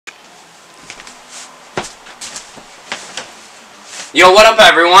Yo, what up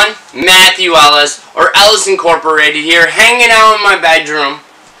everyone? Matthew Ellis, or Ellis Incorporated here, hanging out in my bedroom,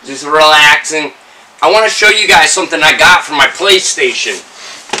 just relaxing. I want to show you guys something I got from my PlayStation.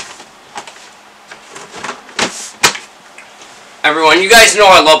 Everyone, you guys know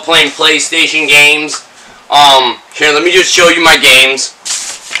I love playing PlayStation games. Here, let me just show you my games.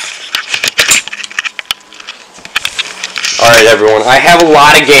 Alright everyone, I have a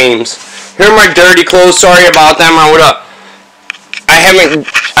lot of games. Here are my dirty clothes, sorry about them.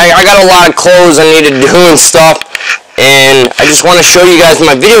 I got a lot of clothes I need to do and stuff, and I just want to show you guys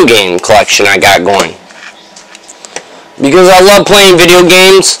my video game collection I got going. Because I love playing video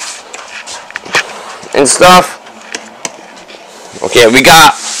games and stuff. Okay, we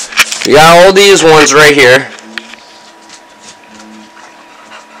got all these ones right here.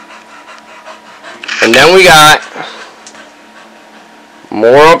 And then we got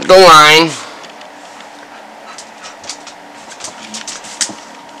more up the line.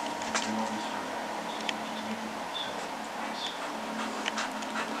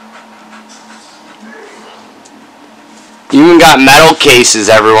 You even got metal cases,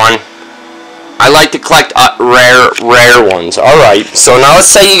 everyone. I like to collect rare ones. Alright, so now let's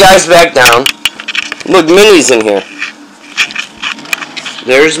set you guys back down. Look, Minnie's in here.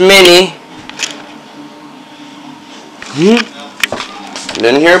 There's Minnie.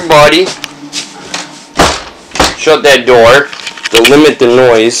 Then here, Buddy. Shut that door to limit the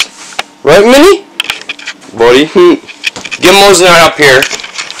noise. Right, Minnie? Buddy. Gimmo's not up here.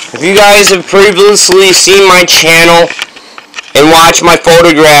 If you guys have previously seen my channel and watched my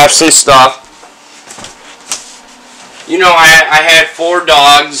photographs and stuff, you know I had 4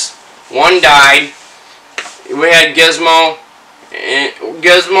 dogs. One died. We had Gizmo. And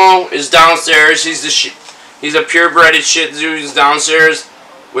Gizmo is downstairs. He's a purebred Shih Tzu. He's downstairs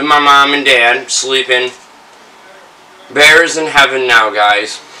with my mom and dad sleeping. Bear's in heaven now,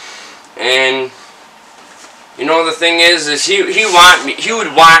 guys. And you know the thing is he would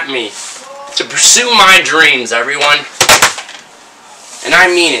want me to pursue my dreams, everyone. And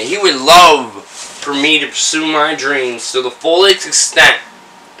I mean it. He would love for me to pursue my dreams to the fullest extent,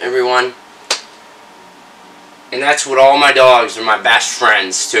 everyone. And that's what all my dogs are, my best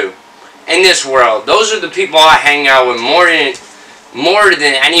friends too. In this world, those are the people I hang out with more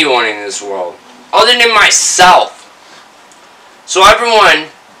than anyone in this world, other than myself. So everyone,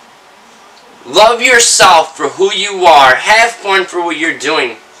 love yourself for who you are. Have fun for what you're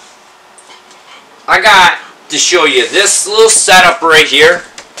doing. I got to show you this little setup right here.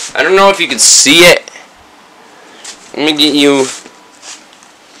 I don't know if you can see it. Let me get you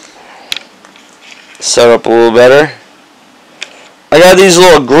set up a little better. I got these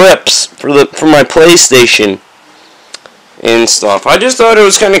little grips for my PlayStation and stuff. I just thought it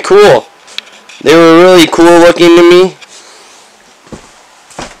was kind of cool. They were really cool looking to me.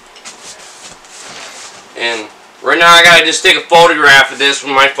 And right now I gotta just take a photograph of this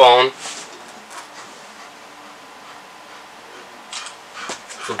with my phone.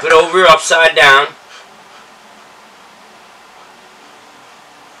 Flip it over upside down.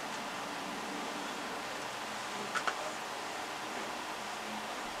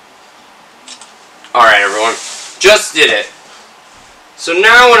 Alright everyone, just did it. So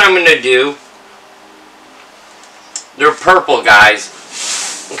now what I'm going to do, they're purple, guys.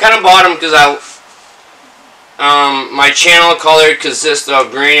 I kind of bought them because my channel color consists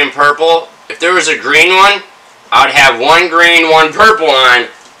of green and purple. If there was a green one, I would have one green, one purple on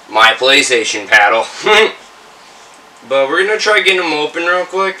my PlayStation paddle. But we're going to try getting them open real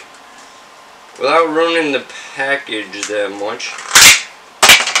quick without ruining the package that much.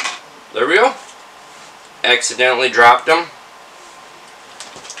 There we go. Accidentally dropped them.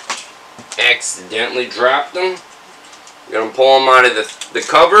 Accidentally dropped them. I'm going to pull them out of the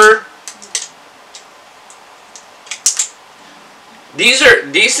cover. These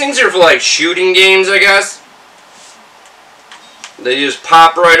things are for like shooting games, I guess. They just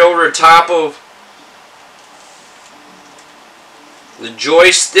pop right over the top of the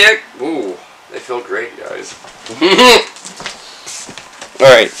joystick. Ooh, they feel great, guys.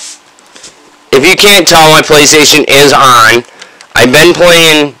 Alright. If you can't tell, my PlayStation is on. I've been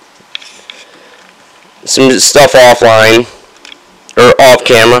playing some stuff offline, or off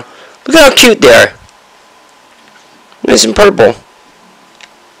camera. Look how cute they are. Nice and purple.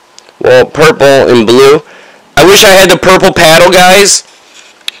 Well, purple and blue. I wish I had the purple paddle, guys.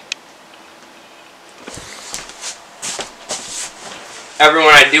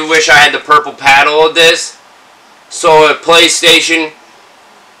 Everyone, I do wish I had the purple paddle of this. So if PlayStation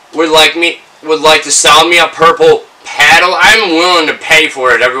would like to sell me a purple paddle, I'm willing to pay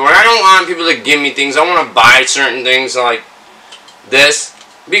for it, everyone. I don't want people to give me things. I want to buy certain things, like this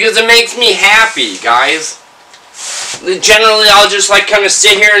because it makes me happy, guys. Generally, I'll just like kind of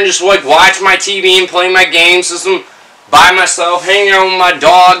sit here and just like watch my TV and play my game system by myself, hanging out with my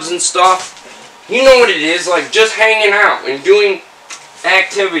dogs and stuff. You know what it is, like just hanging out and doing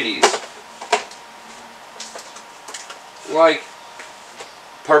activities. Like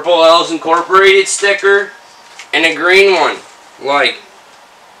purple Ellis Incorporated sticker and a green one. Like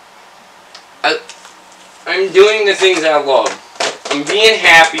I'm doing the things I love. I'm being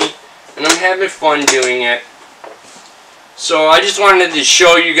happy and I'm having fun doing it. So I just wanted to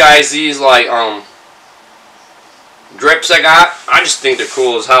show you guys these like drips I got. I just think they're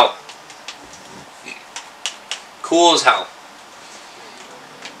cool as hell. Cool as hell.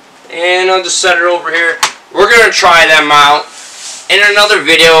 And I'll just set it over here. We're gonna try them out in another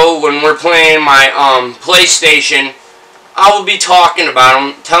video when we're playing my PlayStation. I will be talking about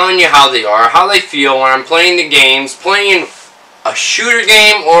them, telling you how they are, how they feel when I'm playing the games, playing a shooter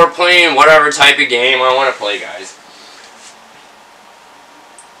game or playing whatever type of game I want to play, guys.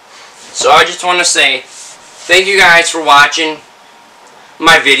 So I just want to say thank you guys for watching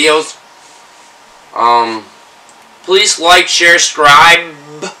my videos. Please like, share, subscribe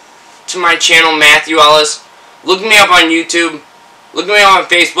to my channel, Matthew Ellis. Look me up on YouTube. Look me up on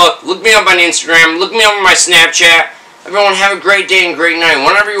Facebook. Look me up on Instagram. Look me up on my Snapchat. Everyone have a great day and great night.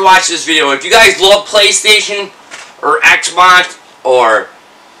 Whenever you watch this video, if you guys love PlayStation or Xbox or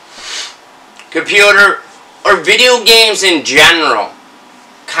computer or video games in general,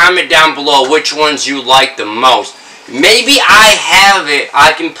 comment down below which ones you like the most. Maybe I have it.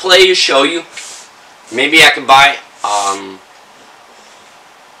 I can play to show you. Maybe I can buy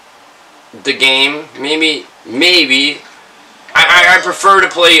the game. Maybe. I prefer to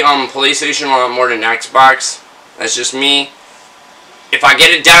play PlayStation a lot more than Xbox. That's just me. If I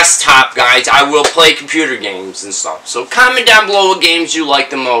get a desktop, guys, I will play computer games and stuff. So comment down below what games you like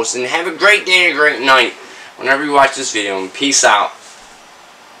the most. And have a great day and a great night whenever you watch this video. And peace out.